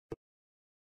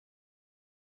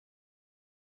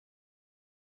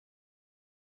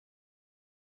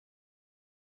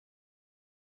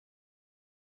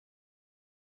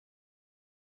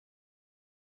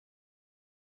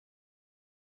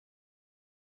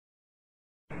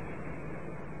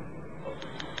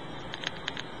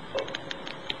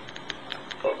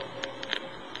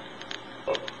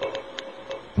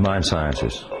Mind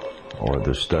sciences, or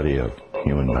the study of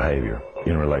human behavior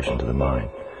in relation to the mind,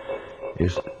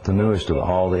 is the newest of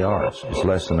all the arts. It's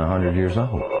less than 100 years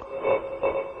old.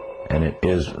 And it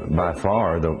is by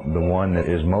far the one that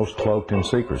is most cloaked in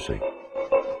secrecy.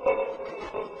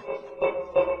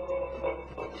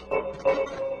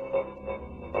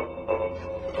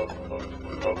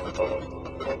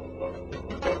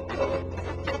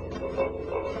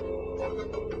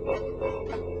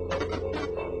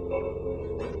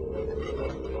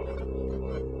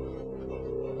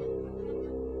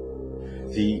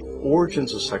 The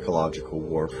origins of psychological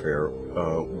warfare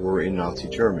were in Nazi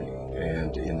Germany,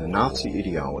 and in the Nazi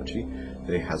ideology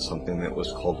they had something that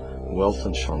was called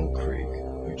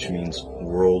Weltanschauungskrieg, which means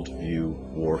worldview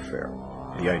warfare.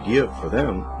 The idea for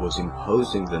them was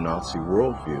imposing the Nazi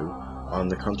worldview on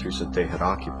the countries that they had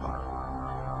occupied.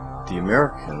 The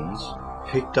Americans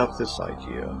picked up this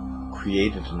idea,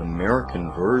 created an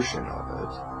American version of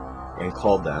it, and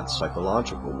called that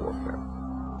psychological warfare.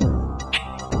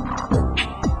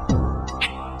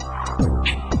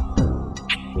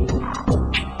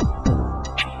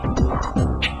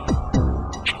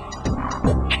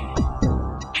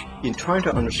 In trying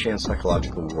to understand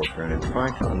psychological warfare and in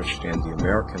trying to understand the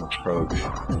American approach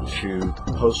to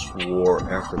the post-war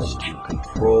efforts to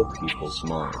control people's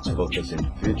minds, both as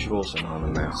individuals and on a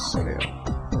mass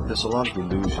scale, there's a lot of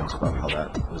illusions about how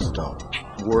that was done.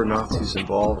 Were Nazis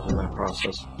involved in that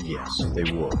process? Yes,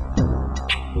 they were.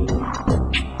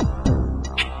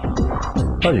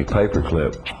 Project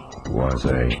Paperclip was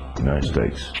a United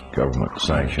States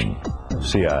government-sanctioned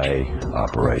CIA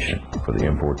operation for the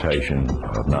importation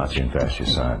of Nazi and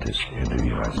fascist scientists into the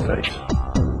United States.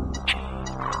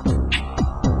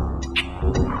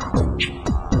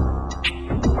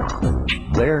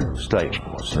 Their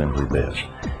statement was simply this: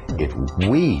 if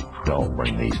we don't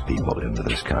bring these people into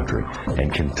this country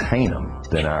and contain them,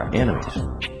 then our enemies,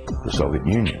 the Soviet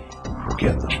Union, will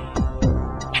get them.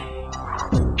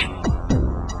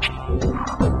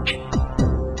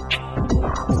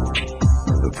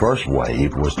 The first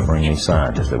wave was to bring these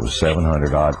scientists. There was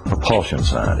 700 odd propulsion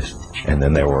scientists, and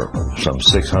then there were some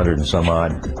 600 and some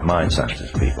odd mind sciences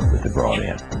people that they brought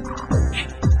in.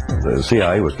 The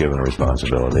CIA was given the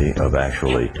responsibility of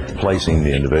actually placing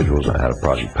the individuals that had a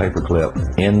Project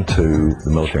Paperclip into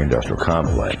the military-industrial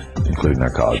complex, including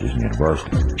their colleges and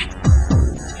universities.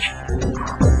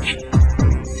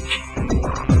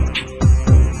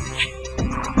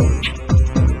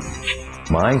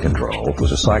 Mind control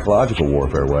was a psychological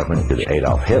warfare weapon that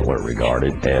Adolf Hitler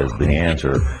regarded as the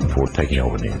answer for taking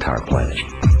over the entire planet.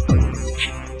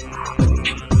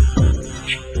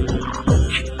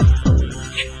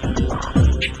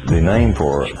 The name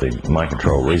for the mind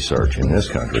control research in this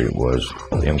country was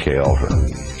MK-Ultra.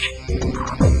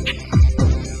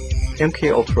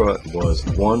 MK-Ultra was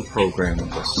one program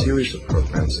of a series of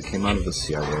programs that came out of the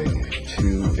CIA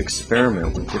to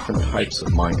experiment with different types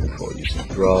of mind control, using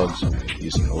drugs,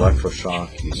 using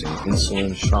electroshock, using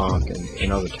insulin shock,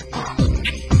 and other techniques.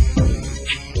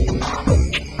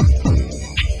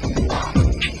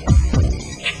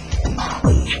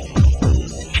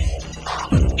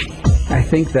 I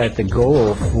think that the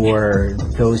goal for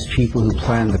those people who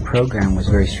planned the program was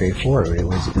very straightforward. It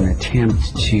was an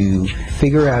attempt to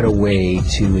figure out a way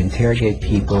to interrogate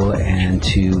people and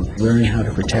to learn how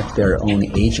to protect their own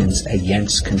agents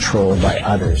against control by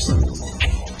others.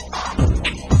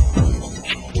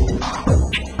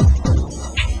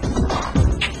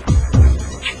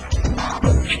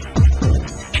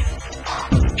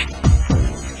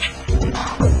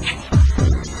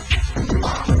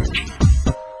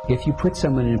 If you put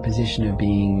someone in a position of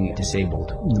being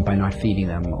disabled by not feeding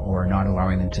them or not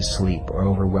allowing them to sleep or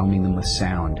overwhelming them with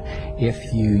sound, if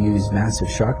you use massive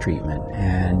shock treatment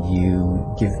and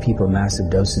you give people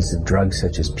massive doses of drugs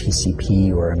such as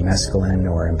PCP or mescaline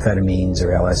or amphetamines or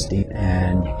LSD,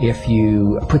 and if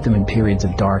you put them in periods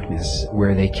of darkness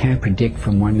where they can't predict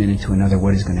from one minute to another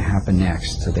what is going to happen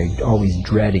next, so they're always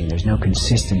dreading, there's no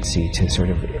consistency to sort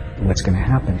of what's going to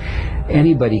happen,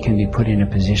 anybody can be put in a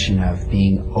position of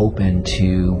being open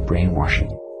to brainwashing.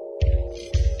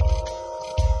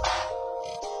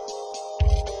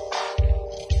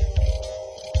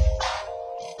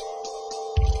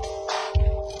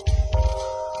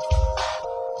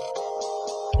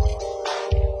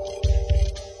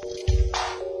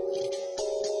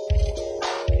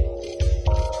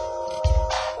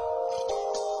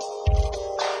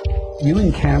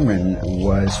 Ewen Cameron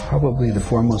was probably the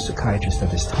foremost psychiatrist of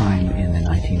his time in the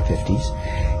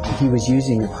 1950s. He was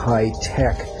using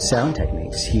high-tech sound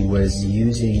techniques. He was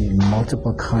using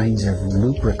multiple kinds of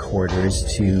loop recorders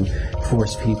to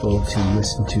force people to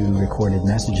listen to recorded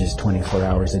messages 24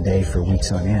 hours a day for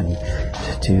weeks on end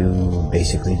to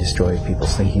basically destroy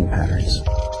people's thinking patterns.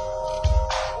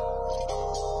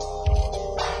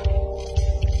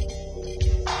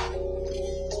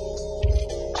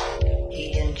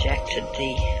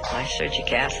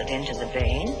 Lysergic acid into the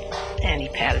vein, and he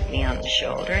patted me on the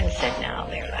shoulder and said, "Now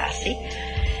there, lassie,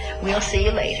 we'll see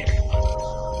you later."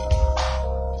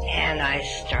 And I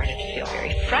started to feel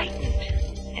very frightened,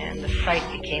 and the fright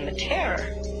became a terror.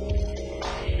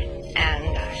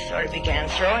 And I sort of began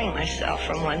throwing myself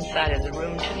from one side of the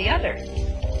room to the other.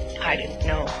 I didn't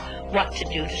know what to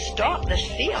do to stop this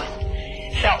feeling.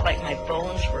 It felt like my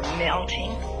bones were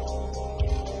melting,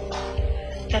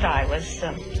 that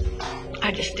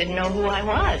I just didn't know who I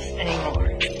was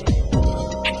anymore.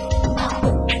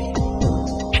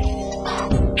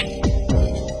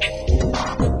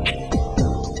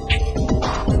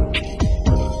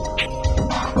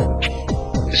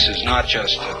 This is not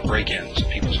just break-ins of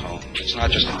people's homes. It's not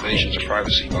just invasions of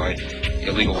privacy by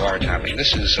illegal wiretapping.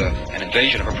 This is an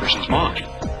invasion of a person's mind.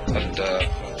 And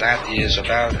that is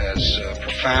about as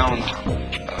profound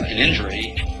an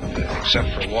injury,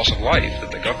 except for loss of life, that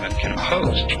the government can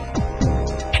impose.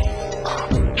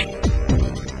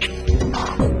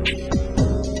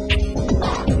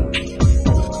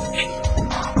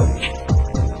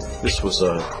 This was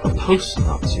a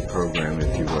post-Nazi program,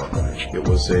 if you will. It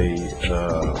was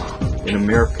an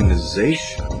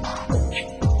Americanization.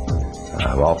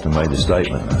 I've often made the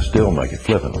statement, and I still make it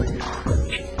flippantly.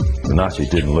 The Nazis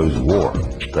didn't lose the war.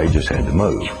 They just had to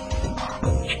move.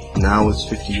 Now it's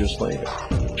 50 years later.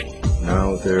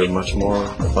 Now they're much more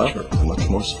clever, much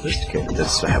more sophisticated.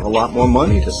 They have a lot more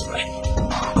money to spend.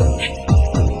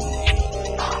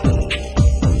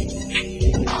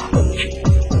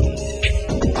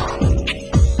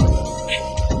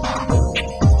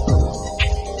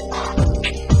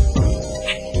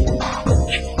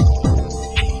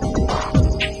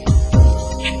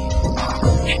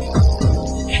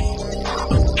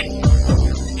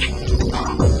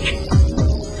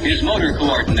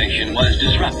 Coordination was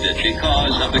disrupted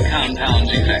because of the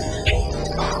compound's effect.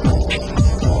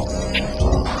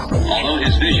 Although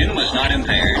his vision was not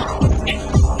impaired,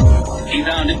 he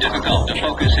found it difficult to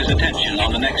focus his attention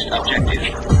on the next objective.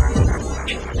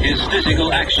 His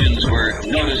physical actions were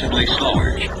noticeably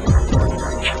slower.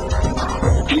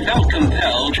 He felt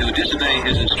compelled to disobey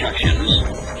his instructions.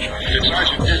 Did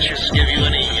Sergeant Ditches give you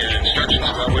any instructions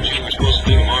about what you were supposed to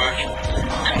do tomorrow?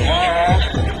 Tomorrow?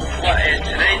 What, is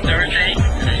today Thursday?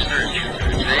 Today's Thursday.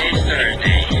 Today's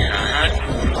Thursday.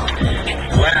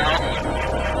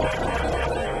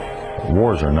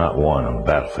 Wars are not won on the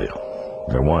battlefield.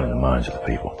 They're won in the minds of the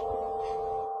people.